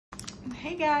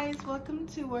Hey guys, welcome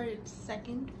to our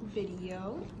second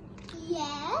video.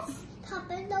 Yes,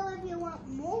 comment below if you want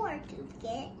more to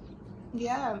get.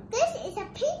 Yeah. This is a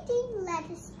painting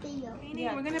lettuce video.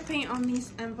 Yeah, we're gonna paint on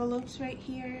these envelopes right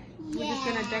here. Yeah. We're just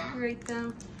gonna decorate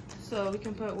them so we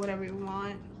can put whatever we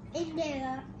want. In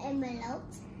their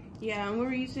envelopes. Yeah, and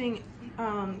we're using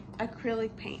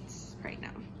acrylic paints right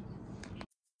now.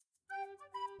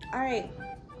 Alright,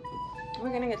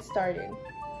 we're gonna get started.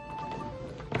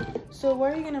 So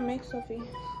what are you gonna make, Sophie?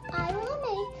 I want to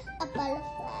make a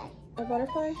butterfly. A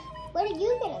butterfly? What are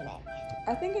you gonna make?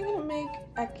 I think I'm gonna make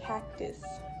a cactus.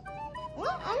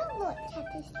 Well, I don't know what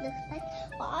cactus looks like,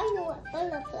 but I know what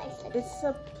butterfly looks like. It's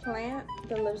a plant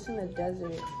that lives in the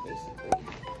desert, basically.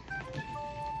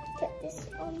 Put this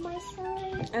on my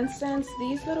side. And since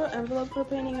these little envelopes we're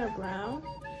painting are brown,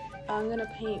 I'm gonna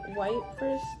paint white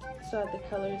first so that the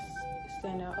colors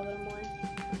stand out a little more.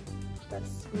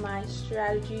 That's my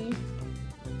strategy.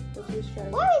 What's your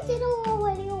strategy? Why is it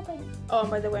already open? Oh, and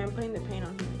by the way, I'm putting the paint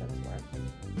on here, that's why.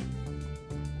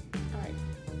 Alright.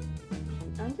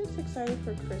 I'm just excited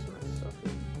for Christmas,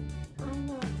 Sophie. I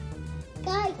know.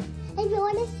 Guys, if you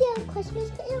want to see a Christmas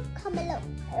video, comment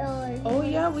below. Oh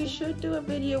yeah, we should do a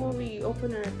video where we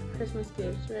open our Christmas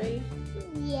gifts, right?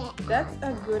 Yeah. That's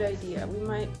a good idea. We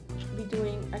might be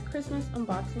doing a Christmas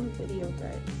unboxing video,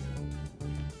 guys.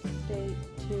 Stay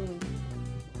tuned.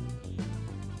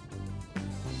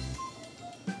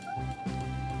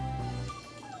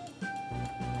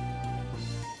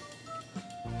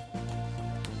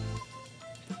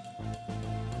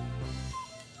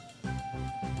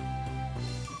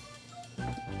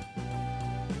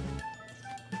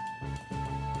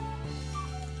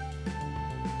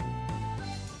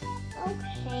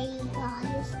 Okay,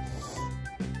 guys.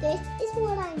 This is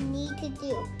what I need to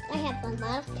do. I have a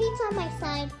lot of paints on my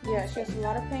side. Yeah, she has a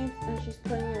lot of paints and she's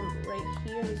putting them right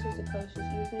here. This is the color she's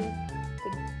using.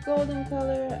 The golden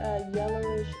color,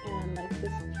 yellowish, and like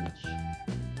this peach.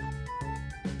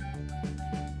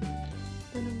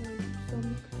 Then I'm going to do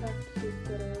some cactuses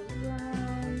that are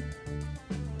round.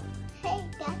 Hey,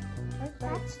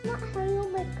 that's not how you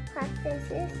make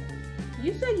cactuses.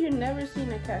 You said you've never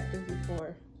seen a cactus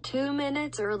before. 2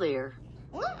 minutes earlier.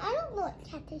 Well, I don't know what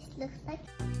cactus looks like.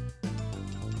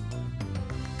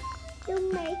 You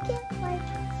make it like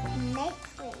snake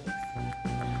wings.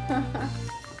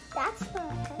 That's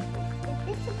not a cactus. Is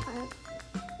this a plant?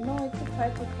 No, it's a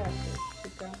type of cactus,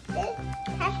 Chica. This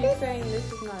She's cactus? saying this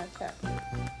is not a cactus.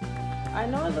 I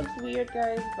know it looks weird,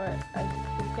 guys, but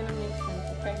it's gonna make sense,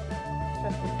 okay?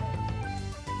 Trust me.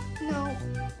 No.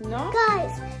 No?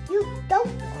 Guys, you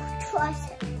don't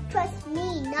trust her. Trust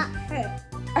me, not her.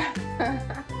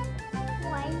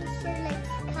 Why is your legs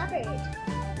covered?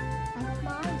 Like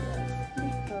mine is.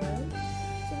 Because.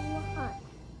 So what?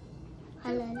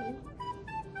 Halali.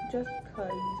 Just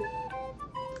cause.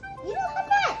 You don't have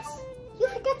pants. You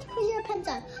forgot to put your pants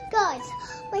on. Guys,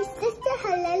 my sister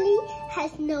Halali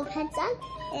has no pants on.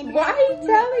 And Why are you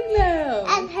telling them?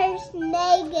 And her's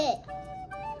naked.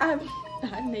 I'm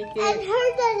not naked. And her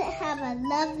doesn't have a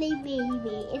lovely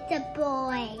baby. It's a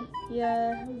boy.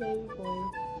 Yeah, baby boy.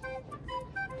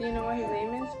 Do you know what his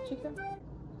name is, Chica?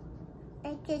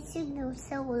 I guess you know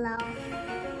so long.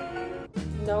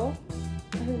 No.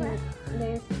 His name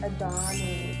is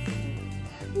Adonis.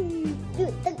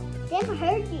 Dude, them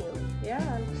heard you. Yeah,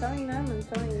 I'm telling them. I'm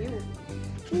telling you.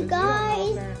 You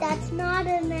guys, that's not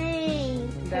a name.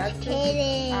 That's Just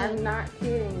kidding. I'm not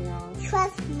kidding, y'all.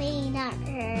 Trust me, not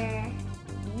her.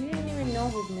 You didn't even know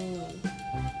his name.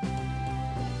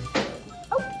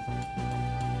 Oh.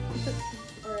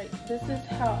 Alright, this is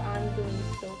how I'm doing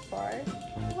so far.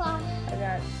 Wow. I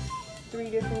got 3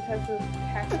 different types of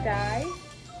cacti.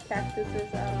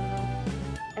 Cactuses, I don't know.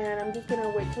 And I'm just gonna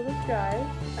wait till this dries,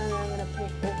 and I'm gonna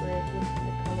paint over it with the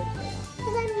colors I want.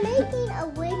 Because I'm making a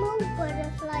rainbow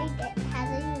butterfly that has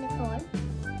a unicorn.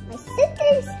 My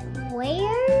sister's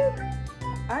weird.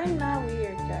 I'm not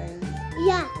weird, guys.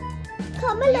 Yeah.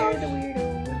 Comment You're below. the weirdo.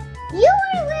 You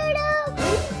are a weirdo.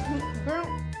 Girl.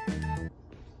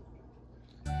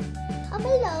 Comment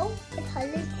below if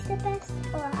Holly's the best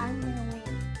or I'm gonna win.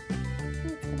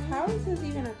 How is this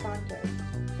even a contest?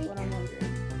 That's what I'm wondering.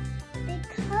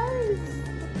 Because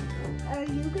are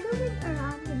you gonna win or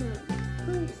I'm gonna win?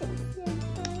 Who thinks you're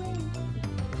gonna win?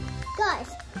 Guys,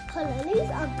 Holly's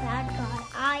a bad guy.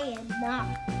 I am not.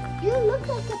 You look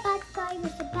like a bad guy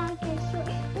with a bad guy's shirt.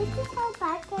 This is how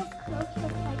bad guys' clothes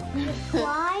look like.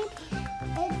 Describe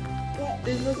it.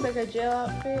 This looks like a jail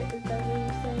outfit. Is that what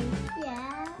you're saying?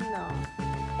 Yeah. No.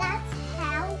 That's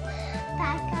how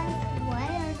bad guys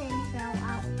wear their jail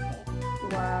outfit.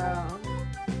 Wow.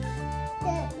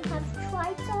 That have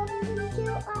tried so cute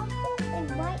outfit and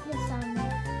whiteness on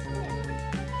there.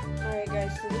 Yeah. Alright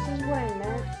guys, so this is what I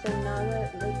meant. So now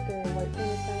that like the white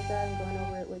paint is kind of dry, I'm going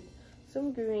over it with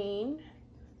some green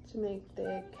to make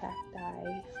the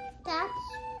cacti. That's...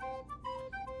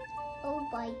 Oh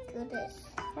my goodness.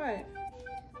 What?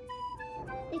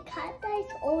 The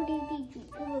cacti's already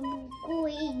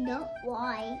green, not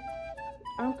white.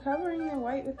 I'm covering the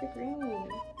white with the green.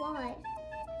 Why?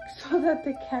 So that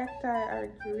the cacti are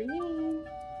green.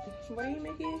 What are you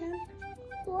making again?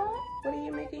 What? What are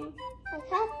you making? A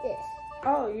cactus.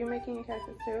 Oh, you're making a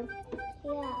cactus too?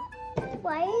 Yeah.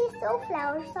 Why are you still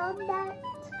flowers on that?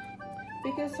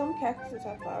 Because some cactuses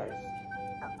have flowers.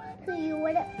 So you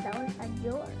want flowers on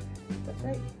yours. That's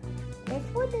right. This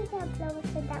one doesn't have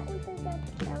flowers, and that one doesn't have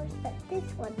flowers, but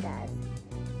this one does.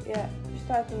 Yeah, just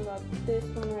talking about this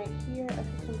one right here. I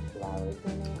put some flowers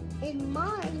in it. And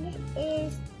mine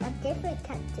is a different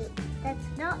cactus. That's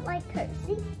not like hers.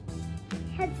 See? It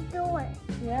has a door.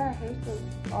 Yeah, hers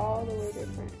looks all the way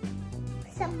different.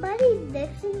 Somebody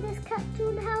lives in this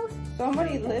cartoon house.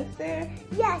 Somebody lives there?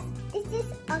 Yes, it's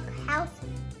just a house.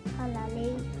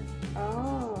 Halali.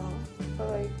 Oh, so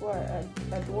like what?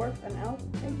 A dwarf, an elf?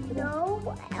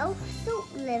 No, elves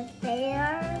don't live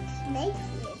there. Snakes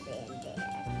live in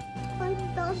there.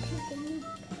 I'm done painting.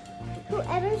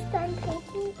 Whoever's done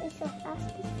painting is the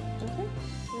fastest. Okay,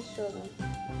 let's show them.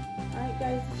 Alright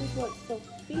guys, this is what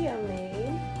Sophia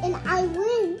made. And I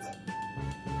win.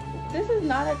 This is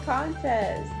not a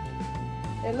contest.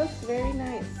 It looks very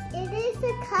nice. It is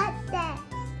a contest.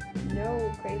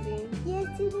 No, crazy.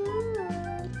 Yes, it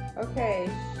is. Okay,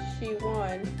 she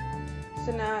won.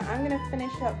 So now I'm gonna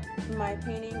finish up my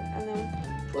painting and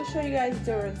then we'll show you guys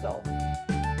the result.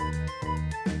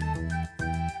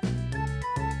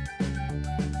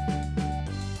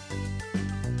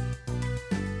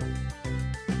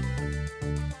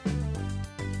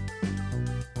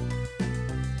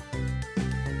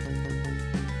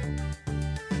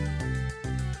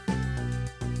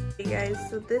 Hey guys,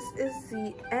 so this is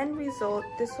the end result.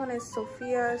 This one is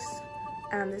Sophia's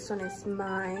and this one is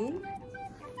mine.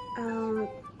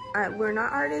 We're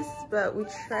not artists, but we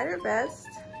tried our best.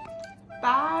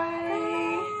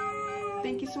 Bye!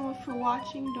 Thank you so much for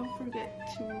watching. Don't forget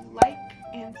to like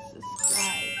and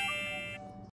subscribe.